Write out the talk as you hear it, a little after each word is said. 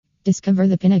Discover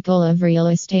the pinnacle of real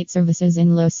estate services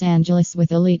in Los Angeles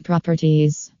with Elite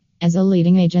Properties. As a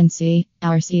leading agency,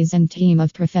 our seasoned team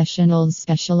of professionals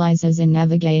specializes in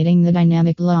navigating the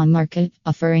dynamic law market,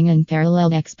 offering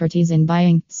unparalleled expertise in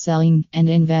buying, selling, and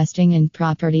investing in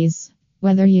properties.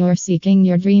 Whether you're seeking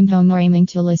your dream home or aiming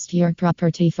to list your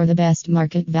property for the best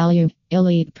market value,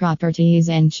 Elite Properties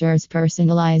ensures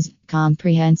personalized,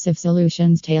 comprehensive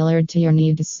solutions tailored to your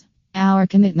needs. Our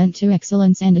commitment to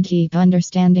excellence and a deep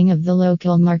understanding of the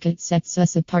local market sets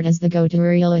us apart as the go-to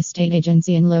real estate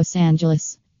agency in Los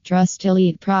Angeles. Trust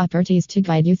Elite Properties to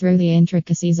guide you through the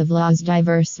intricacies of Los'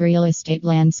 diverse real estate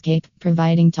landscape,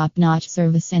 providing top-notch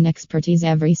service and expertise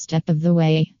every step of the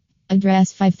way.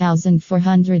 Address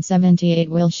 5478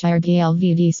 Wilshire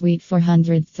BLVD Suite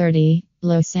 430,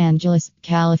 Los Angeles,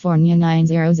 California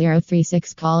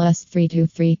 90036. Call us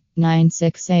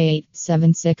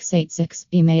 323-968-7686.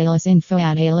 Email us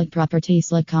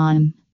info@eliteproperties.com.